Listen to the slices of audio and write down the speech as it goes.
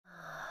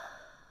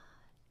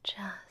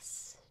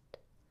just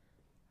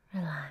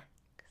relax.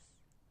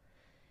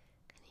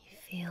 Can you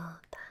feel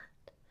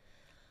that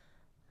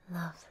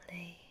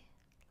lovely,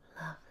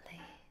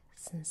 lovely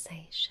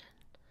sensation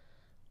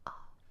of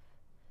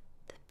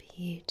the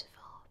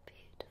beautiful,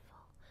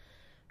 beautiful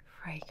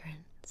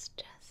fragrance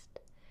just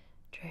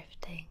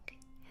drifting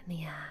in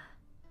the air?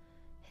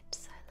 It's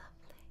so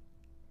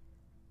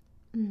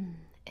lovely.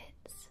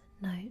 It's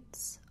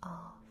notes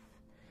of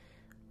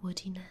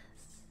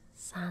woodiness,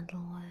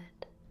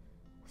 sandalwood,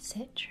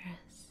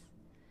 citrus.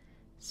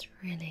 It's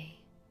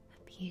really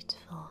a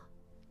beautiful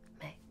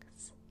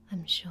mix.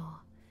 I'm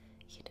sure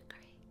you'd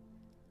agree.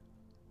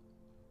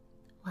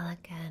 Well,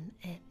 again,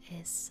 it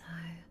is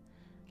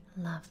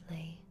so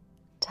lovely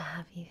to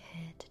have you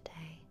here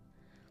today.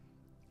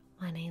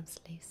 My name's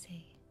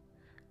Lucy,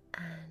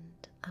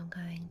 and I'm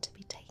going to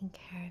be taking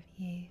care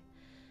of you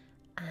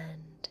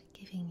and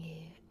giving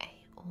you a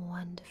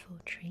wonderful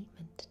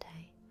treatment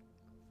today,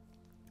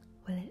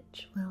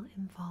 which will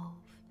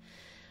involve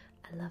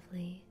a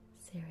lovely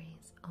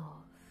series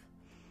of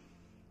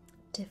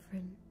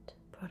different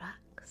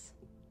products,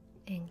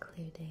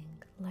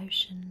 including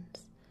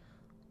lotions,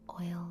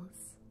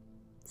 oils,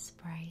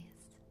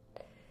 sprays,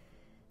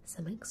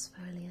 some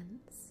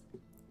exfoliants,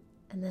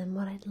 and then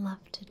what I'd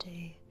love to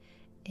do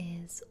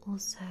is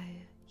also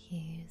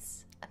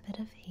use a bit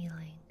of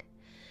healing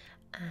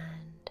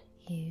and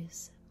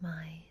use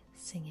my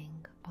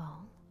singing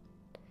bowl.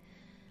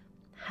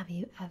 Have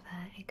you ever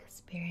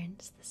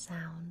experienced the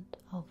sound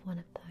of one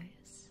of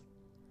those?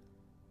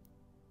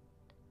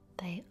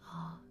 They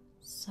are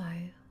so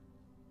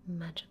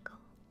magical.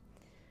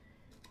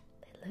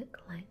 They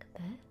look like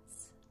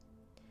this.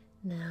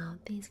 Now,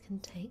 these can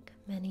take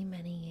many,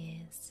 many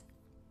years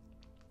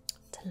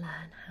to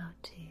learn how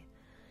to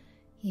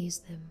use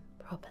them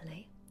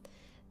properly.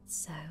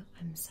 So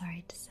I'm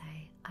sorry to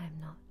say I'm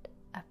not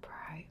a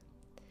pro.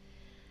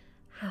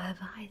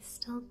 However, I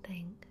still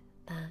think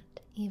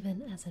that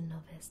even as a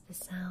novice, the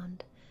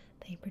sound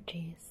they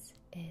produce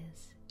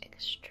is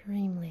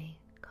extremely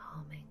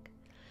calming.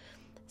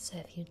 So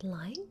if you'd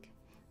like,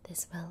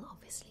 this will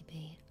obviously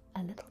be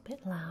a little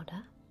bit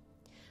louder,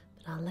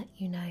 but I'll let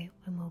you know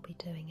when we'll be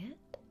doing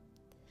it,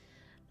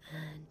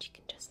 and you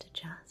can just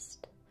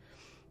adjust,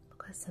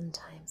 because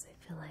sometimes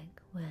I feel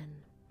like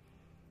when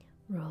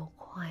we're all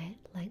quiet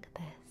like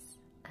this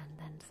and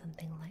then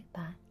something like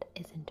that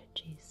is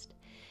introduced,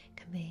 it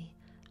can be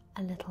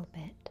a little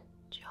bit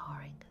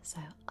jarring, so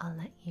I'll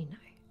let you know,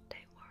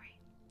 don't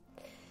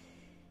worry.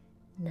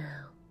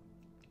 Now,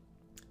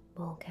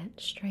 we'll get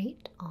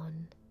straight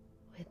on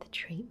with the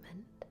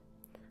treatment.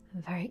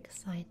 I'm very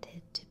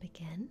excited to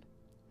begin.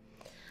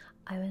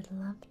 I would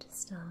love to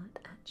start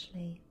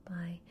actually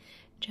by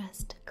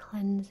just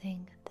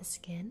cleansing the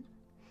skin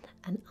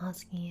and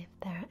asking if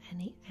there are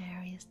any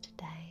areas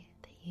today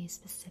that you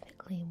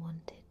specifically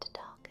wanted to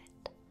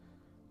target.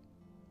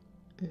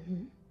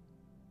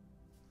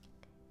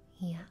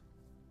 Yeah.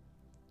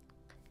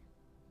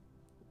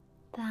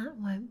 That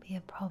won't be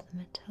a problem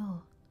at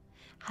all.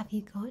 Have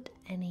you got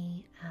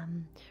any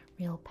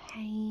real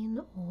pain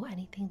or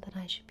anything that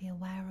I should be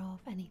aware of?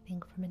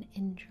 Anything from an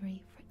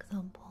injury, for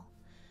example?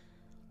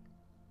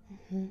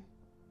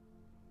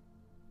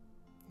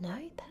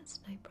 No, that's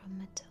no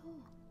problem at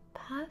all.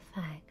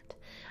 Perfect.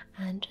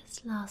 And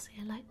just lastly,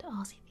 I'd like to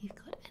ask if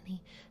you've got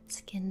any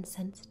skin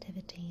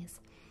sensitivities.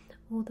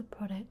 All the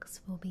products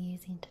we'll be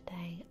using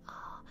today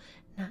are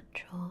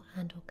natural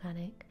and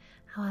organic.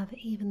 However,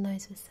 even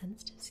those with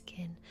sensitive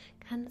skin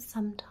can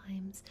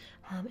sometimes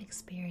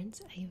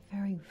experience a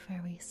very,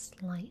 very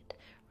slight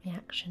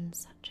reaction,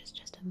 such as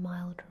just a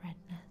mild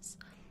redness.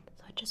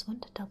 So I just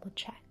want to double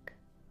check.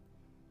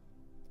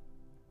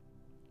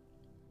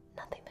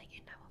 Nothing that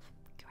you know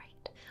of.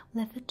 Great.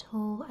 Well, if at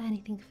all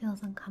anything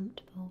feels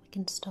uncomfortable, we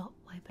can stop,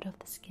 wipe it off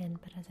the skin.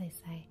 But as I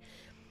say,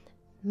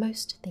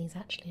 most of these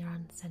actually are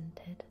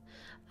unscented,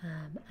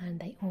 and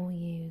they all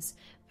use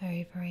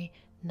very, very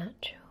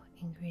natural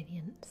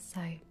ingredients.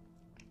 So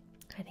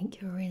I think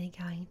you're really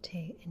going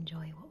to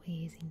enjoy what we're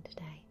using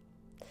today.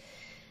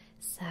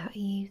 So are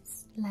you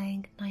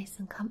laying nice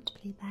and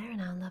comfortably there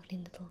in our lovely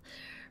little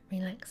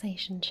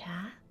relaxation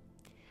chair?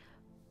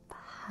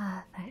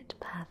 Perfect,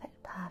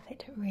 perfect,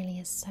 perfect. It really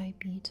is so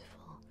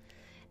beautiful.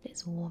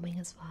 It's warming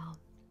as well.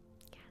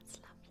 Yeah, it's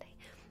lovely.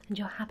 And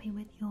you're happy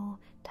with your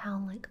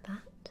towel like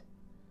that?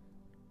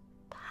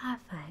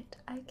 Perfect.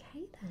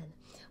 Okay then.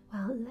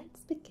 Well,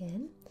 let's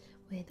begin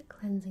with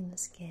cleansing the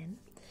skin.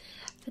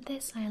 For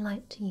this, I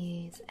like to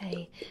use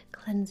a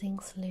cleansing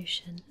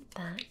solution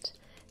that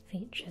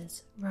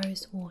features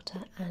rose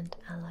water and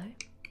aloe.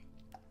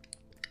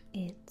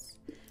 It's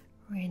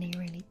really,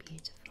 really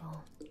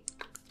beautiful.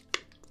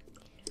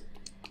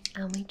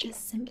 And we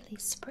just simply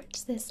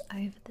spritz this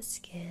over the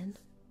skin.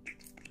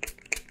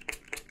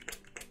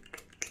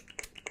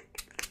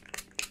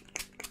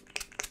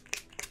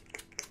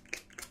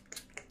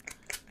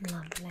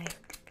 Lovely.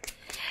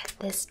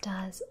 This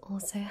does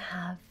also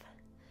have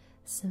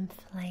some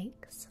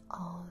flakes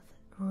of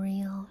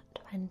real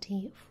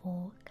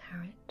 24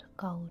 karat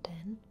gold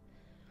in,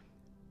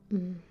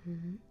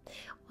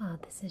 Well,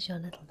 this is your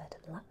little bit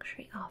of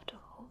luxury after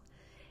all.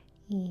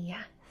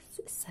 Yes,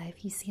 so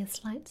if you see a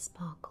slight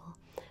sparkle,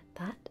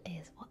 that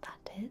is what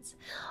that is.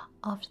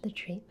 After the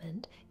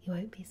treatment, you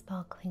won't be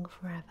sparkling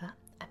forever.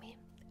 I mean,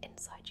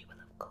 inside you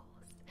will, of course,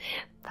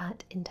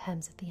 but in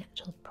terms of the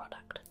actual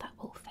product, that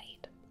will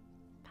fade.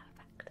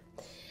 Perfect.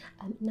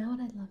 Now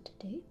what I'd love to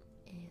do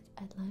is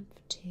I'd love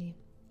to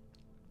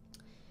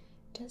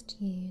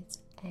just use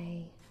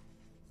a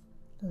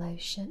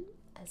lotion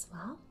as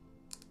well.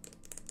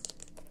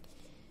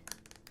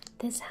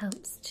 This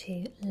helps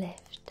to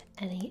lift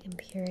any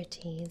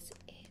impurities.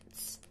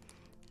 It's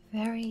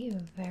very,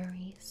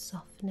 very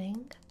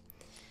softening.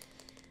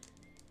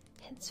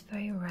 It's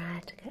very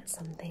rare to get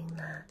something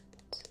that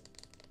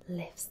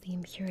lifts the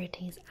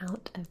impurities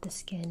out of the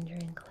skin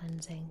during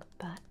cleansing,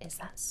 but is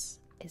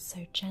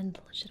so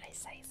gentle, should I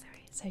say,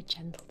 sorry, so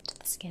gentle to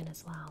the skin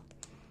as well.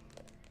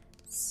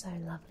 So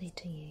lovely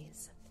to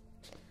use.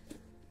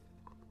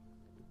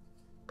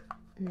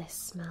 And this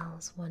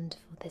smells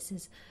wonderful. This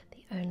is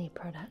the only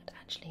product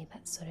actually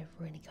that's sort of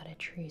really got a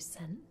true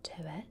scent to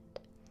it.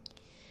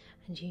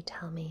 And you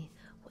tell me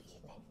what you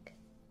think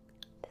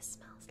this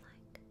smells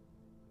like.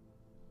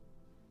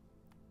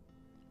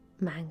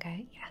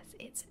 Mango, yes,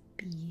 it's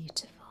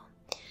beautiful.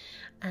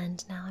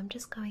 And now I'm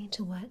just going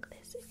to work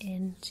this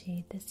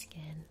into the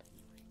skin.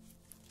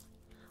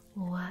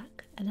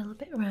 Work a little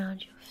bit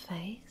around your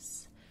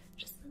face,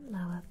 just the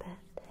lower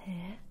bit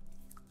here.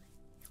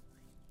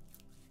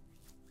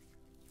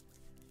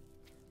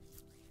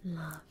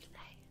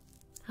 Lovely.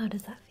 How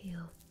does that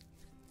feel?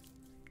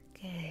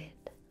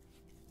 Good.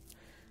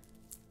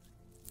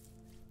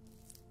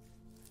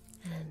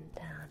 And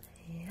down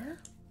here.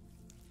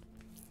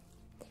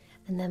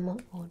 And then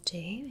what we'll do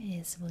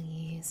is we'll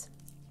use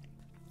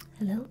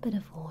a little bit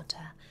of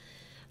water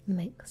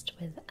mixed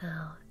with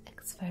our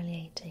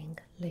exfoliating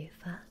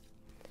loofah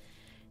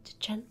to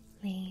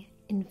gently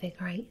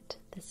invigorate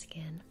the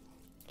skin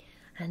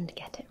and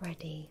get it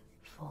ready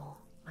for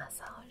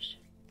massage.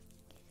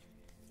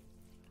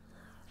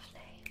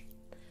 Lovely.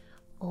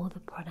 All the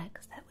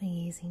products that we're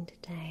using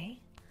today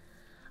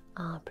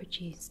are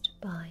produced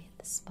by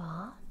the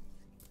spa,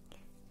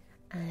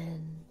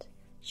 and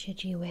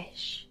should you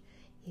wish,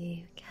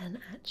 you can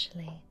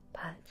actually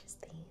purchase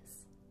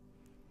these.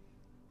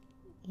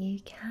 You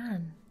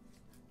can.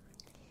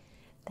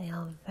 They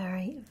are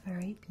very,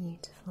 very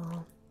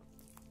beautiful,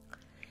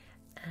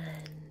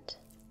 and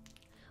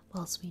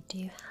whilst we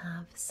do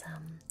have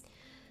some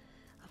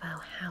of our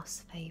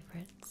house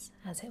favourites,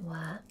 as it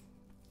were,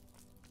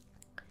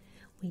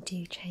 we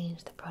do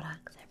change the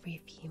products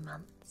every few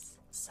months,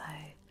 so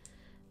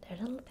they're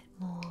a little bit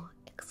more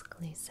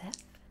exclusive.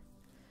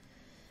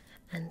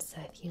 And so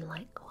if you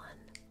like one,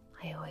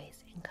 I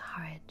always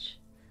encourage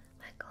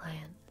my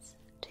clients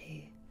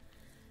to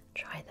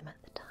try them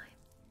at the time.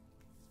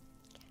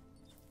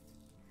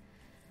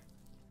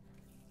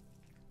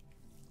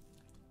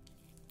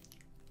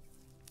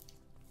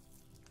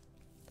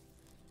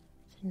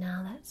 So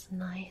now that's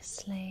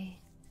nicely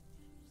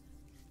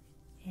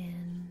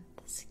in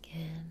the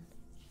skin.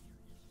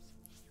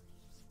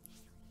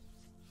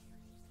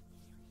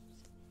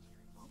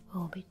 What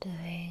we'll be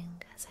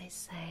doing, as I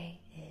say,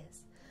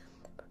 is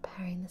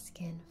preparing the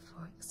skin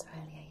for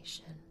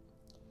exfoliation.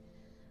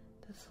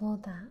 Before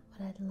that,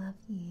 what I'd love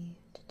you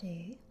to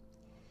do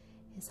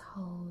is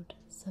hold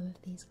some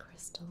of these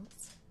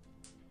crystals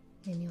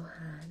in your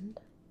hand.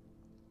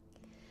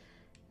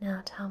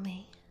 Now tell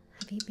me,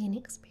 have you been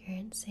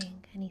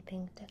experiencing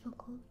anything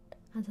difficult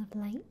as of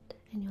late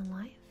in your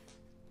life?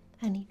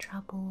 Any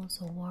troubles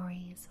or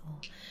worries or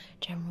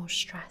general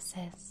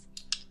stresses?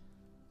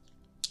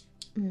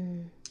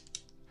 I'm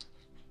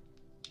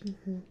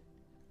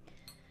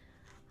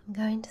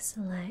going to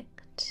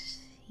select,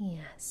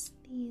 yes,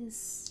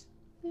 these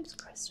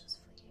crystals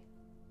for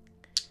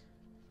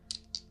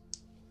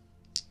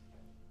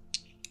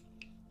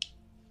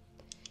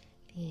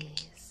you.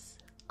 These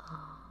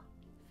are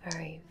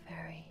very,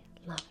 very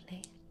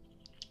lovely.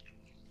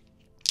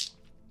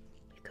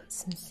 We've got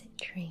some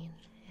citrine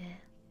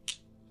here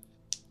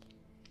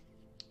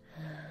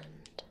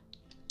and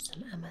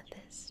some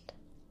amethyst.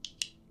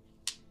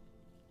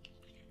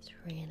 It's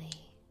really,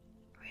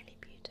 really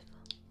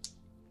beautiful.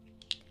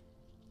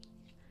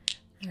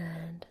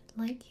 And I'd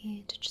like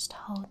you to just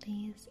hold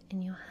these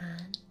in your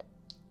hand.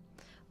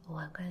 Oh,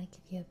 I'm going to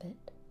give you a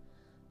bit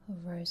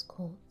of rose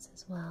quartz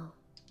as well,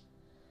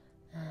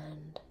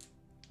 and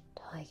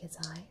tiger's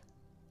eye,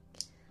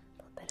 a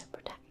little bit of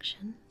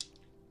protection,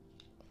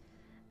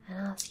 and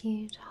ask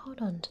you to hold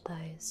on to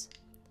those.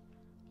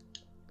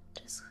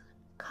 Just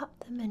cup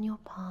them in your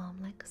palm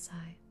like so.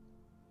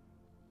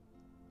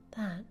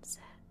 That's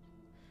it.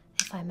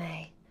 If I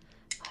may,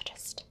 I'll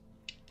just,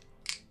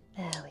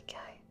 there we go,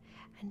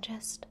 and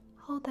just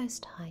hold those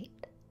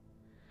tight,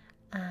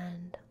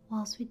 and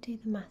whilst we do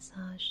the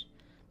massage,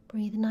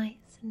 breathe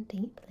nice and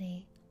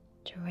deeply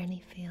to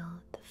really feel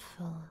the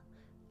full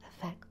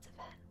effects of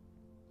it.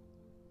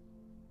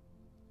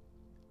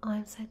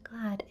 I'm so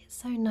glad. It's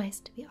so nice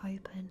to be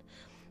open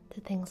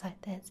to things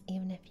like this,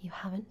 even if you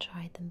haven't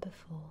tried them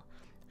before.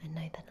 I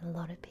know that a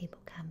lot of people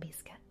can be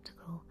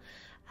skeptical,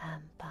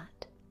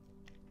 but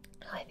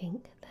I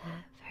think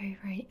they're very,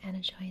 very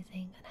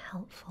energizing and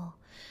helpful.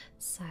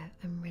 So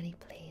I'm really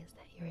pleased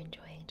that you're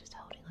enjoying just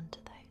holding on to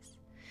those.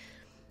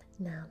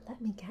 Now let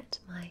me get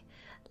my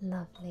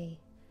lovely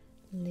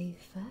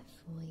loofah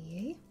for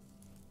you.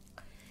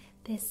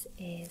 This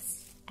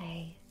is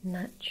a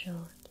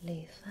natural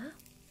loofah.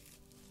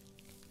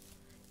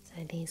 So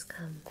these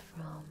come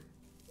from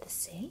the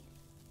sea.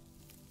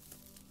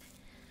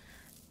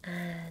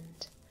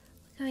 And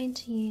we're going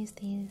to use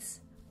these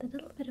with a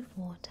little bit of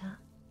water.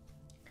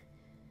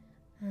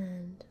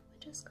 And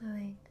we're just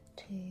going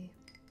to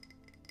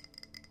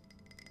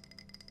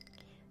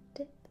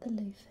dip the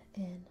loofah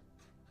in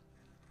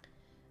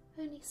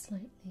only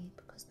slightly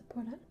because the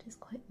product is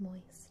quite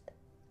moist,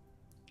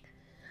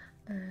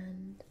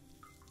 and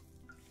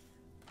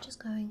I'm just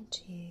going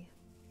to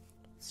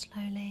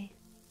slowly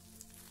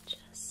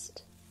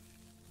just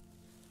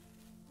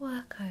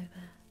work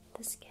over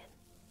the skin.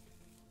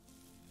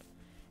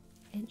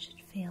 It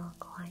should feel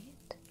quite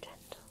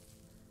gentle,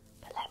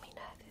 but let me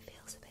know if it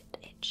feels a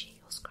bit itchy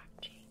or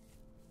scratchy.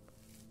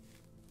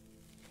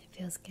 It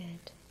feels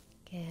good,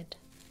 good.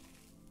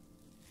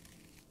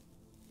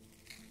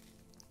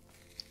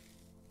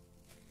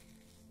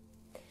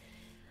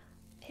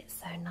 It's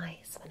so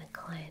nice when a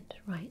client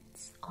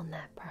writes on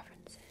their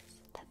preferences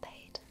that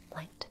they'd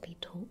like to be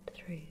talked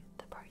through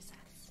the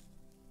process.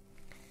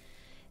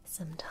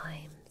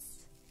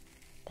 Sometimes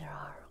there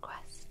are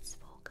requests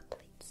for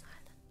complete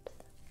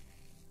silence,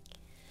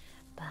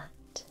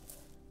 but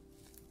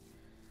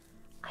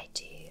I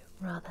do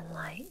rather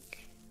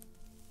like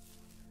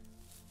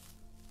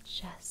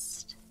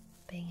just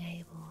being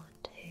able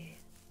to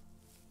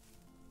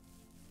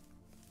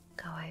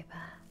go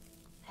over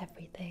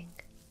everything.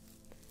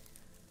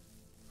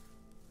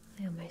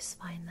 I almost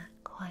find that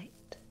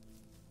quite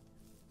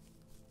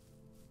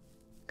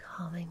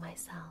calming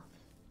myself.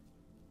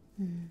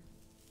 There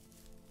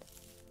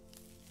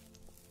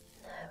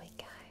we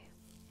go.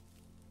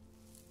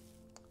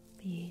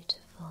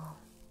 Beautiful.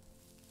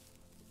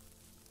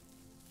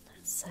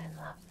 That's so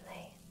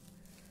lovely.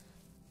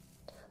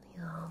 Down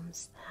the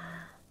arms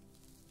there,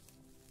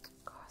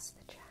 across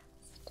the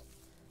chest,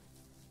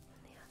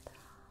 and the other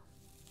arm.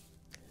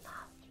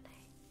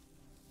 Lovely.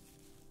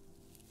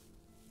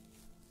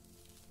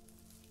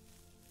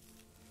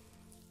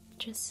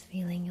 Just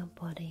feeling your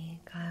body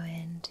go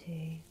into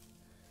a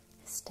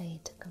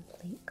state of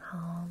complete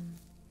calm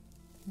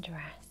and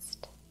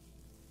rest.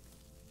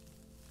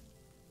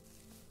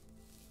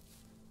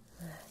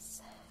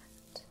 That's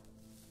it.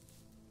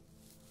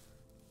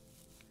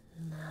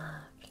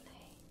 Lovely.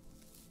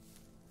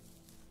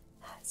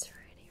 That's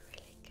really,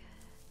 really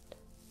good.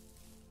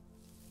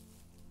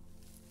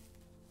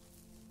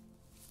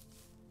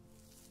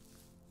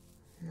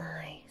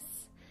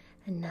 Nice.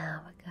 And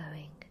now we're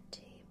going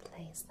to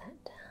place that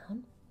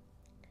down.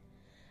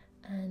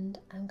 And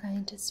I'm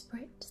going to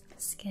spritz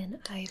the skin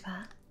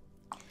over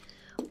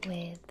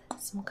with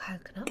some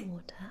coconut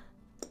water,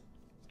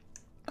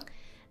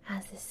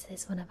 as this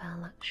is one of our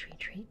luxury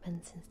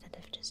treatments instead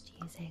of just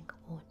using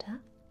water.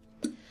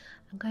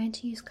 I'm going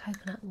to use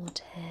coconut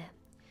water here,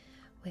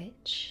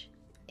 which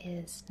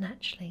is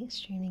naturally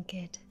extremely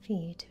good for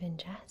you to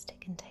ingest.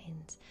 It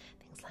contains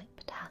things like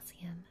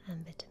potassium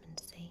and vitamin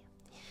C,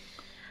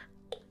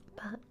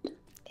 but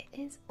it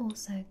is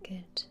also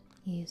good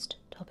used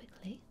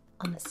topically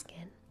on the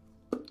skin.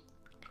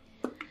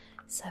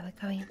 So we're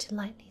going to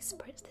lightly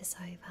spritz this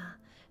over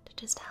to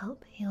just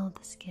help heal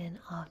the skin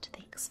after the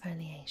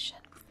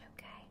exfoliation.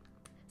 Okay,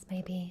 it's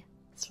maybe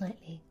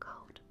slightly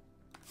cold.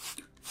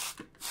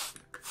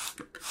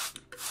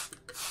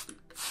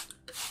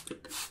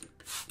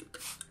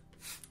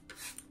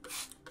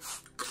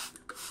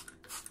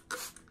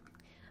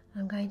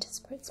 I'm going to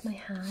spritz my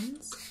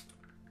hands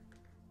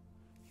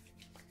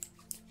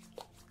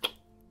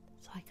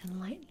so I can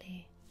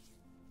lightly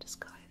just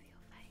go over your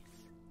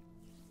face.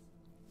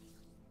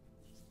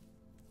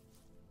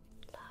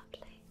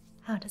 Lovely.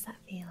 How does that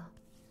feel?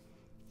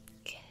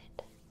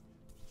 Good.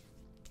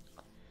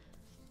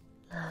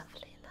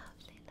 Lovely,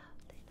 lovely,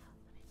 lovely,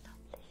 lovely,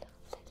 lovely,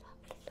 lovely,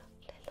 lovely,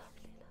 lovely,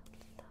 lovely,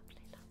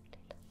 lovely, lovely,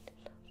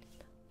 lovely,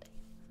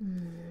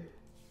 lovely.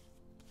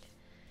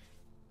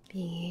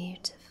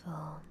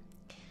 Beautiful.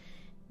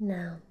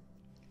 Now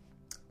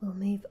we'll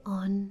move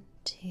on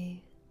to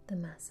the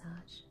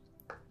massage,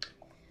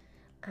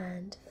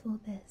 and for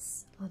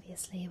this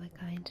obviously we're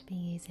going to be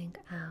using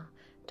our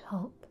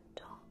top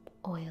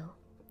oil.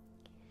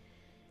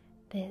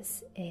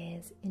 This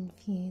is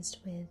infused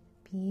with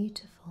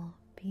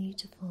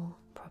beautiful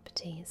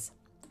properties.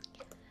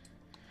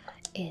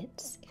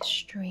 It's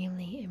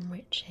extremely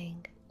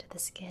enriching to the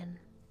skin.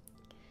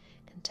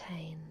 It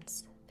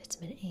contains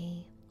vitamin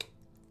E,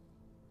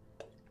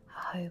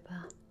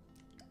 jojoba,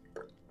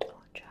 or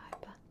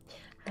jojoba,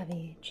 however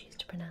you choose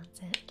to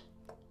pronounce it,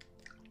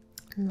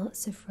 and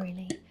lots of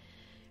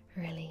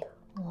really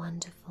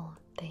wonderful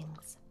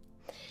things.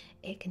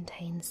 It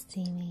contains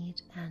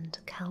seaweed and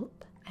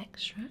kelp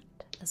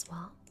extract as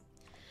well,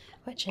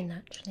 which are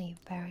naturally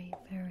very,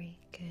 very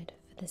good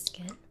for the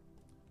skin,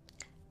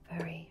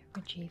 very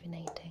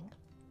rejuvenating.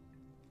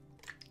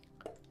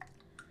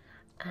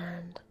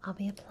 And I'll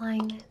be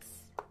applying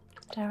this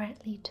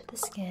directly to the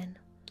skin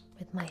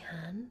with my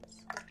hands,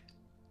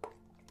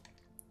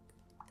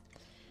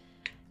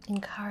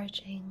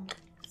 encouraging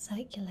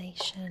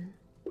circulation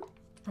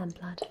and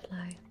blood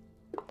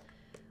flow,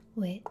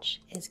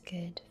 which is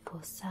good for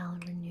cell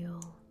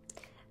renewal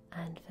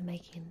and for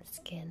making the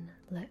skin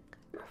look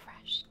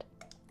refreshed.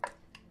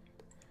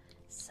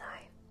 So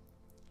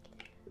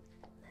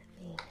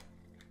let me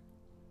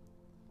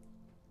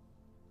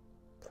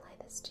apply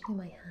this to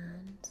my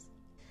hands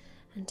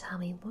and tell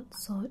me, what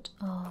sort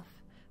of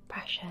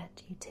pressure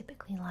do you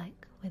typically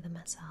like with a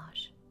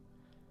massage?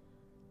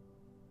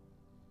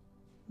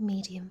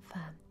 Medium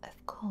firm.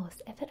 Of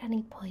course, if at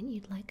any point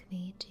you'd like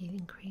me to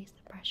increase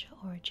the pressure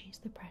or reduce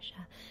the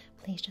pressure,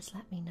 please just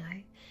let me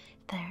know.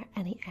 If there are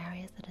any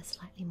areas that are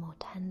slightly more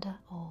tender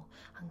or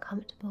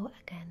uncomfortable,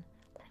 again,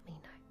 let me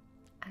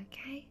know.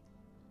 Okay?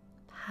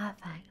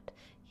 Perfect.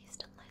 You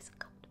still nice and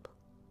comfortable.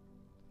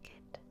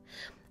 Good.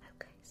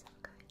 Okay, so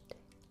I'm going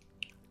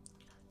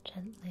to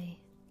gently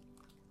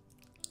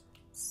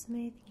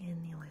smoothing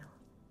in the oil.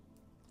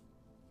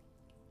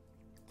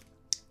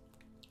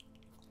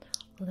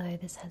 Although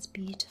this has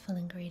beautiful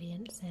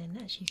ingredients in,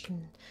 as you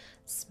can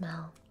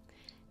smell,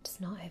 it's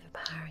not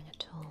overpowering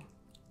at all.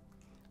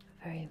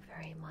 A very,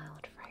 very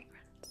mild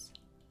fragrance.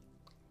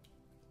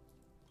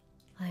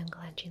 I'm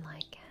glad you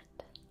like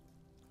it.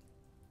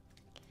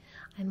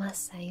 I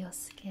must say, your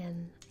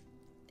skin,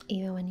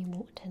 even when you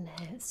walked in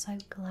here, it's so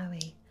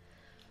glowy.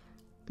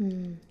 I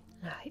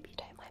hope you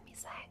don't mind me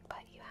saying,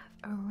 but you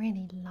have a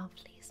really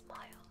lovely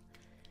smile.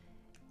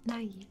 No,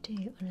 you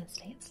do,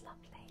 honestly, it's lovely.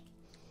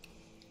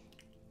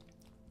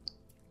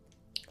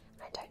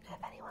 I don't know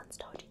if anyone's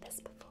told you this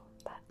before,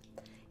 but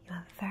you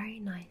have a very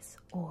nice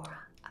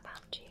aura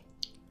about you.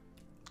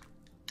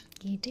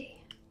 You do.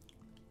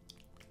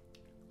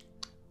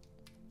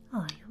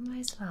 Oh, you're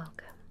most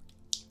welcome.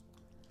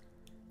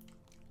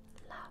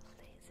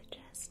 Lovely. So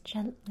just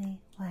gently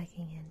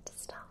working in to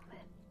start with.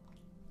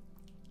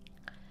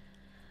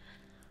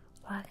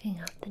 Working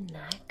up the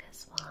neck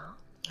as well,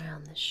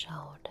 around the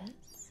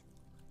shoulders.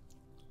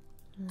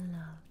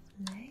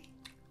 Lovely.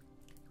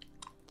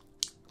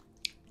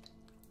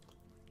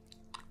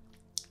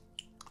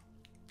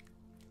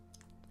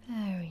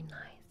 Very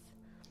nice.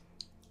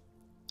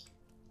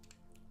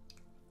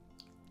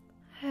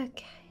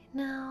 Okay,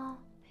 now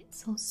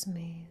it's all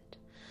smooth.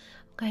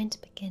 I'm going to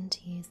begin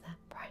to use that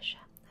pressure,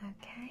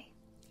 okay?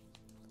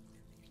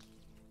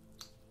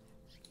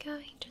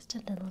 Going just a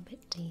little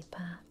bit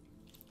deeper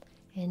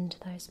into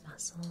those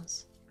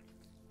muscles.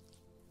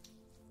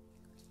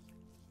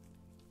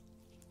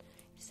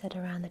 You said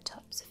around the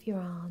tops of your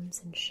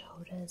arms and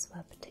shoulders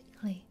were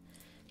particularly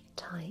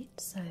tight,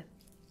 so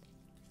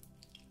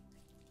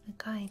we're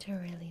going to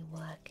really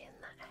work in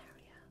that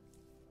area.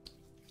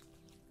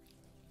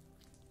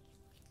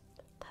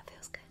 That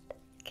feels good.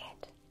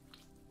 Good.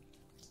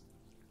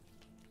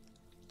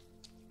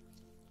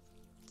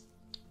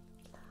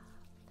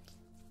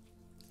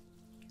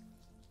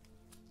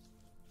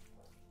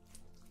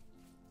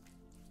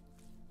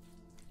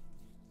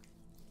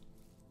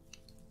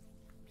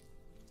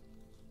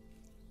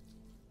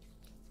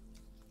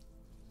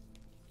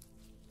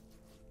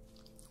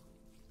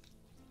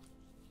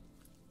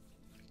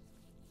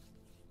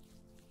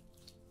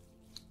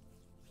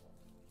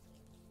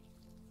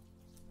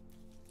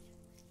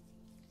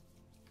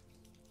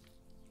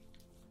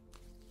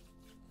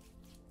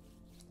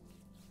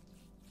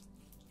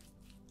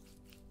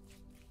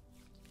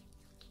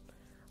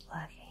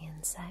 Working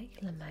in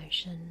circular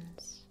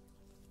motions,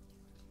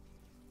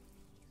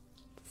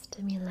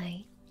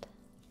 stimulate,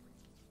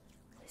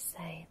 as I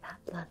say, that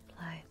blood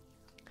flow.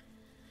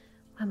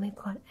 When we've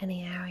got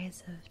any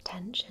areas of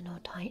tension or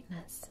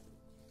tightness,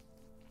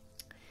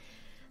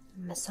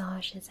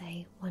 massage is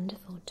a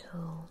wonderful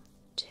tool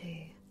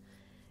to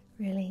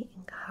really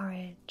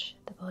encourage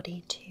the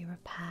body to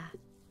repair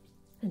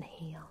and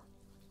heal.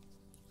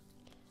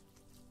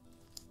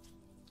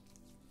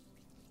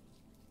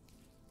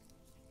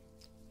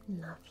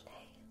 Lovely.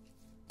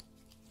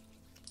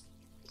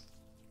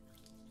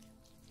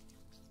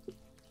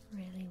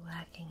 Really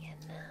working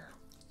in now.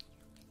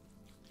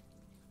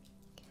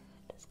 Good,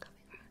 just coming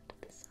around to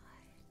the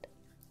side.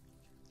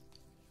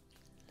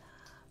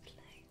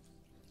 Lovely.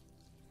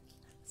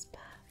 That's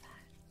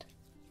perfect.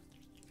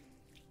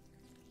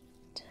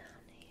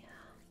 Down here.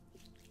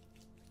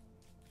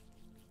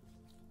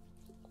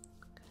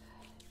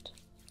 Good.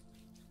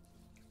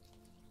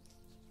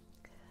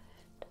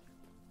 Good.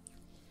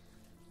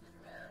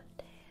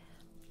 Around here.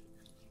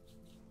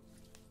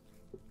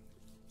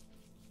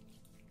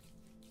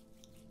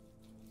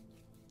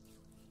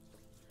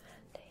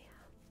 And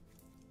here.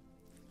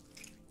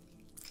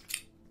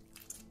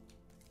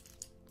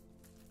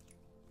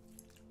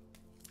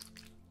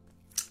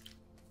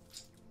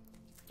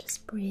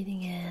 Just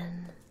breathing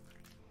in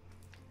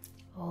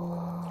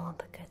all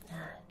the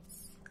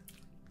goodness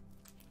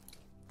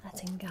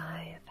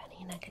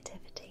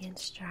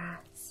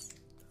stress,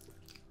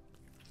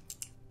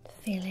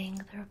 feeling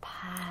the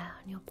repair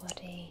on your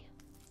body.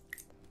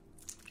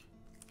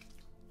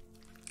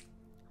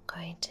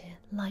 I'm going to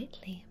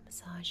lightly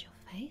massage your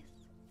face.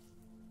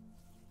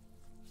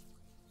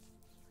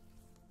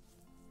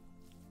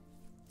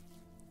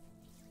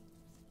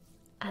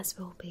 As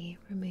we'll be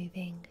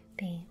removing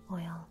the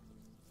oil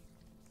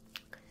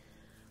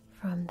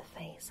from the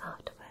face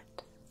afterward.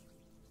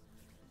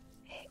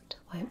 It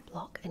won't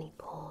block any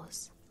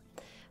pores.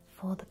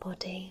 For the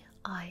body,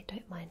 I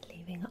don't mind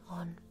leaving it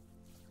on,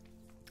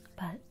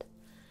 but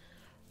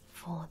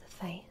for the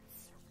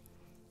face,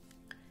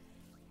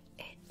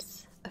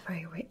 it's a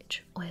very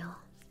rich oil,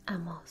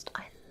 and whilst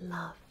I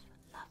love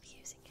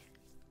using it,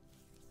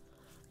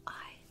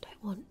 I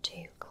don't want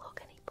to clog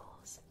any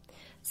pores,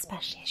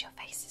 especially as your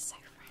face is so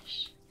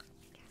fresh.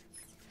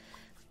 Yes.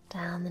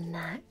 Down the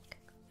neck,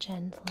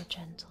 gentle,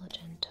 gentle,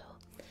 gentle.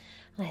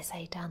 And I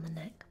say down the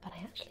neck, but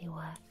I actually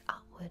work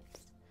upwards,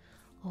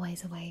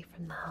 always away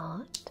from the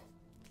heart.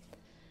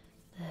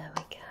 There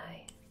we go,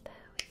 there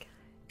we go.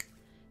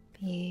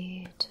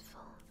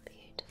 Beautiful,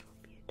 beautiful,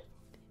 beautiful,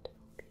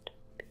 beautiful,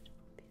 beautiful,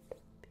 beautiful,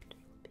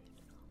 beautiful,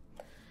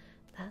 beautiful.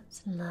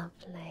 That's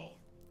lovely.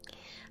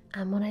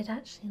 And what I'd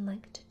actually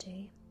like to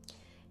do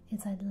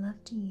is I'd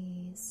love to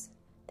use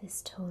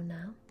this tool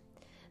now.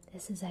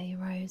 This is a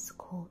rose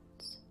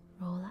quartz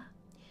roller,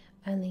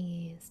 only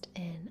used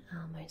in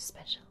our most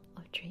special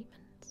of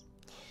treatments.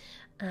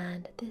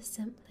 And this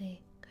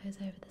simply goes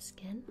over the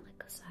skin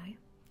like so.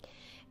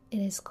 It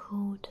is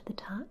cool to the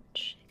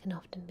touch. It can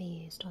often be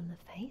used on the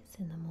face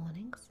in the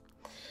mornings.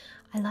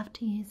 I love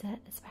to use it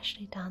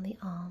especially down the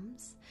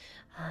arms.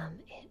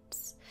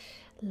 It's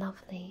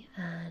lovely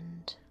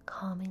and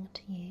calming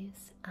to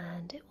use,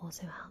 and it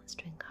also helps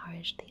to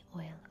encourage the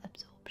oil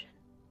absorption.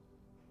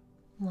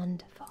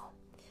 Wonderful.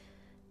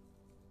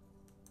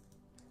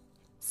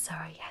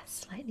 Sorry,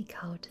 yes, slightly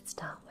cold to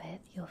start with.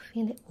 You'll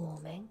feel it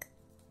warming.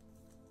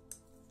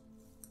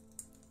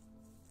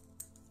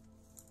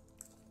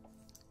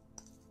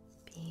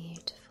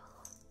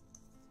 Beautiful.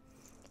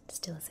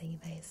 Still see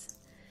those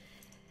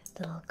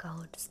little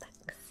gold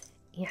specks.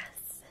 Yes.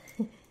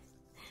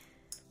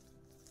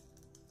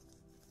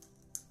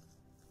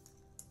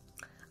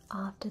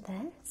 After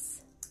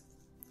this,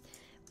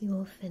 we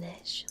will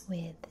finish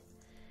with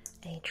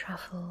a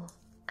truffle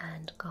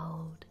and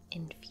gold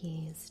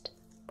infused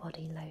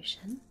body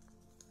lotion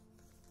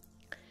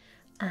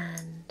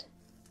and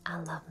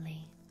our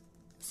lovely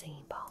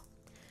singing bowl.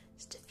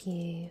 Just a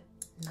few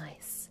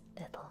nice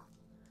little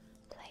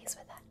plays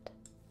with it.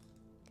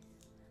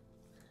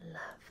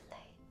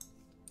 Lovely.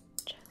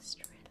 Just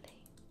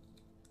really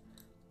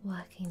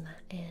working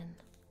that in.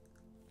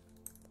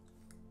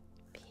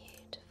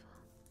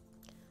 Beautiful.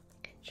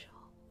 Making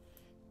sure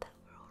that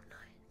we're all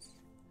nice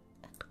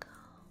and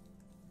calm.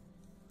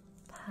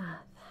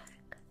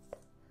 Perfect.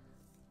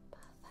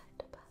 Perfect,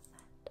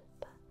 perfect,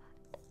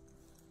 perfect.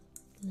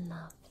 Lovely,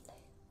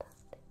 lovely,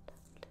 lovely,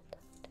 lovely,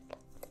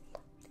 lovely,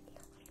 lovely.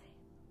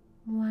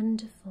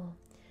 Wonderful.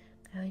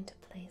 Going to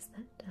place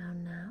that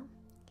down now,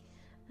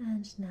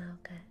 and now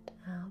get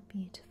our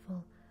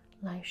beautiful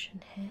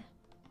lotion here.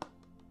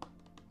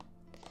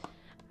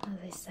 As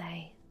I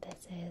say,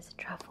 this is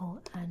truffle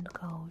and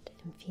gold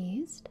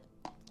infused.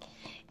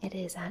 It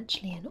is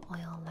actually an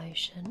oil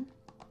lotion,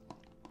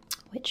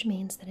 which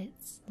means that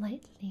it's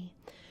slightly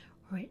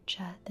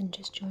richer than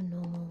just your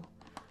normal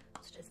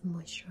sort of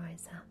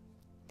moisturiser.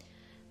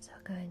 So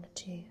we're going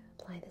to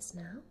apply this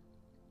now.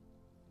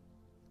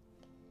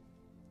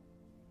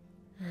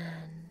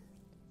 And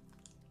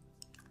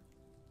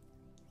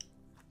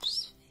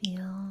just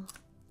feel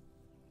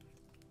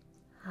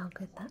how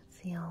good that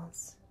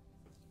feels.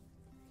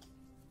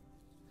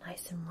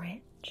 Nice and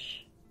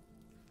rich.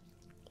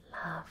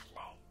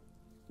 Lovely.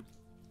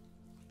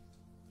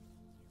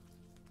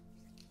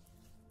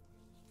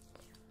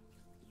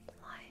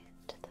 Apply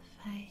it to the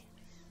face.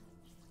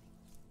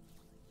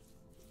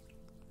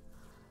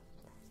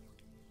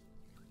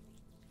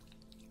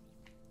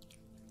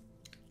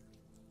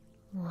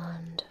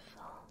 Wonderful.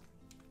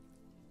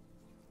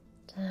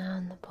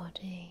 Down the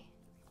body,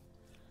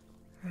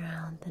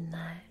 around the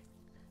neck,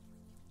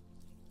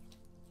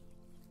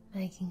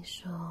 making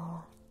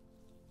sure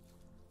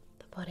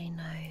the body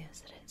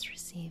knows that it's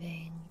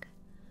receiving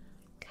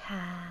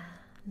care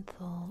and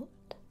thought,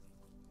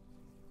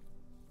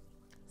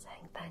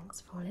 saying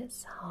thanks for all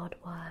its hard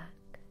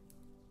work.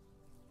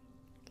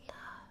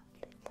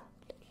 Lovely,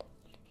 lovely,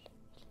 lovely,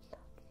 lovely,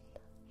 lovely,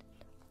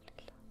 lovely,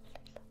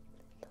 lovely, lovely,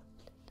 lovely,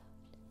 lovely.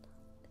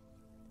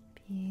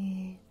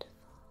 Beautiful.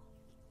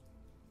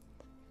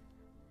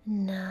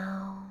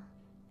 Now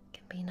you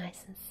can be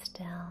nice and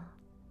still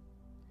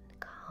and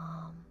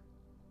calm.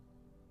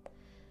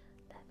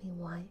 Let me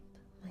wipe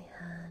my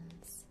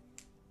hands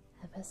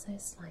ever so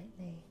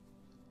slightly.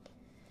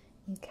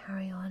 You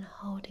carry on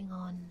holding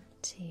on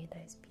to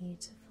those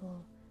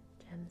beautiful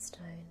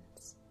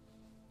gemstones.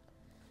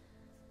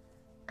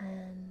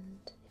 And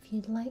if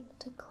you'd like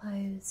to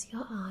close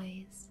your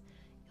eyes,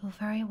 you're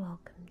very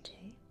welcome to.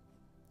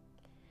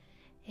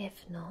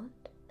 If not,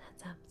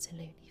 That's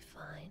absolutely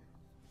fine.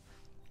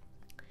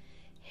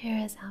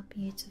 Here is our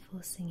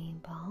beautiful singing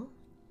bowl,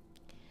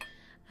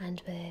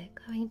 and we're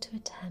going to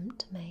attempt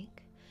to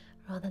make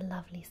a rather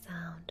lovely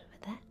sound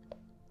with it.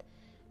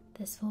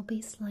 This will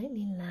be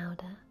slightly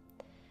louder,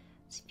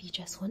 so if you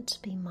just want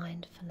to be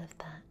mindful of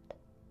that.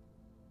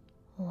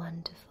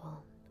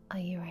 Wonderful. Are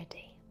you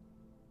ready?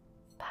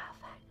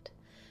 Perfect.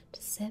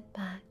 Just sit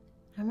back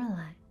and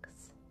relax.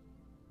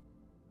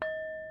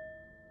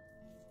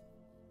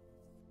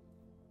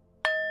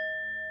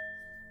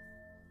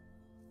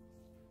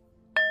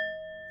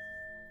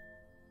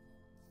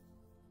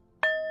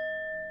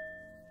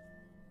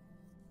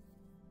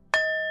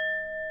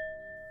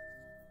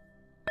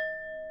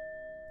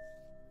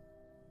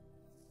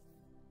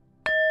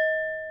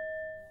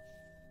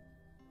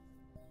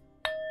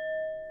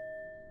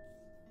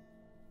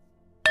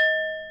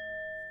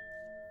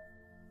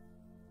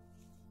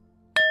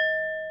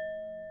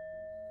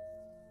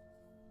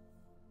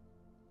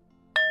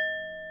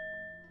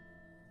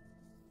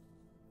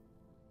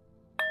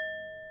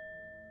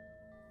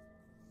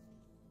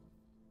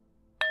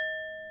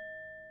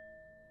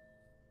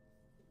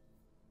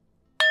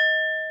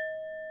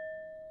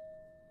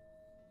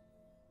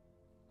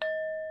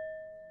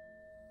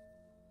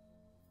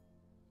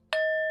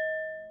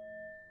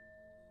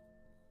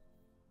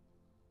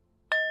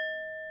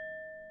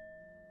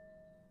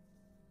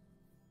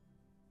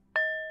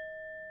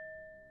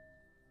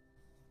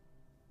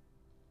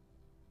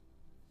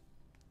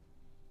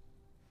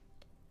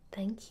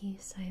 Thank you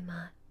so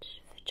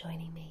much for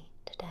joining me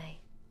today.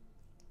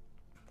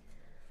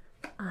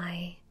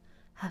 I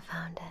have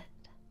found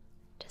it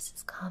just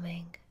as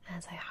calming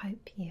as I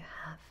hope you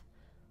have.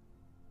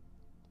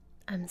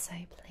 I'm so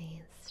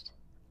pleased,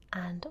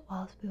 and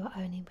whilst we were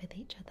only with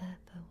each other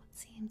for what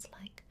seems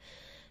like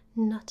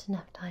not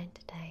enough time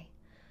today,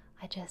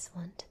 I just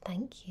want to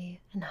thank you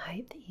and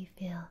hope that you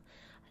feel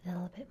a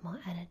little bit more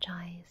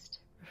energized,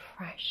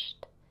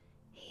 refreshed,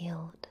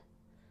 healed,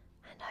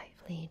 and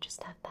hopefully you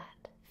just have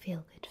that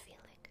feel-good feeling.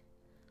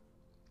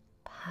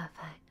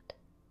 Perfect.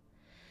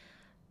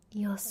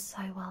 You're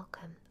so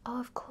welcome. Oh,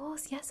 of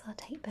course, yes, I'll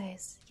take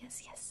those.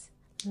 Yes.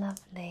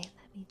 Lovely.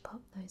 Let me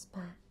pop those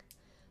back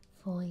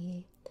for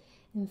you.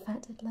 In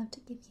fact, I'd love to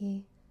give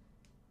you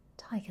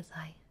tiger's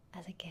eye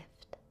as a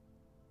gift.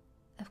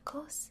 Of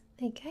course,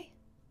 there you go.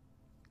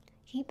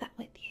 Keep that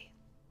with you.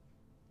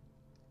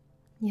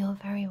 You're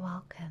very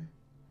welcome.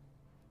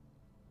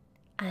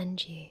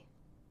 And you.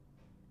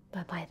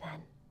 Bye-bye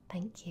then.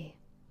 Thank you.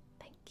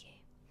 Thank you.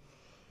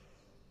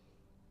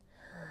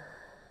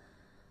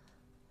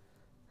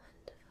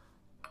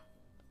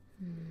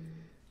 Wonderful.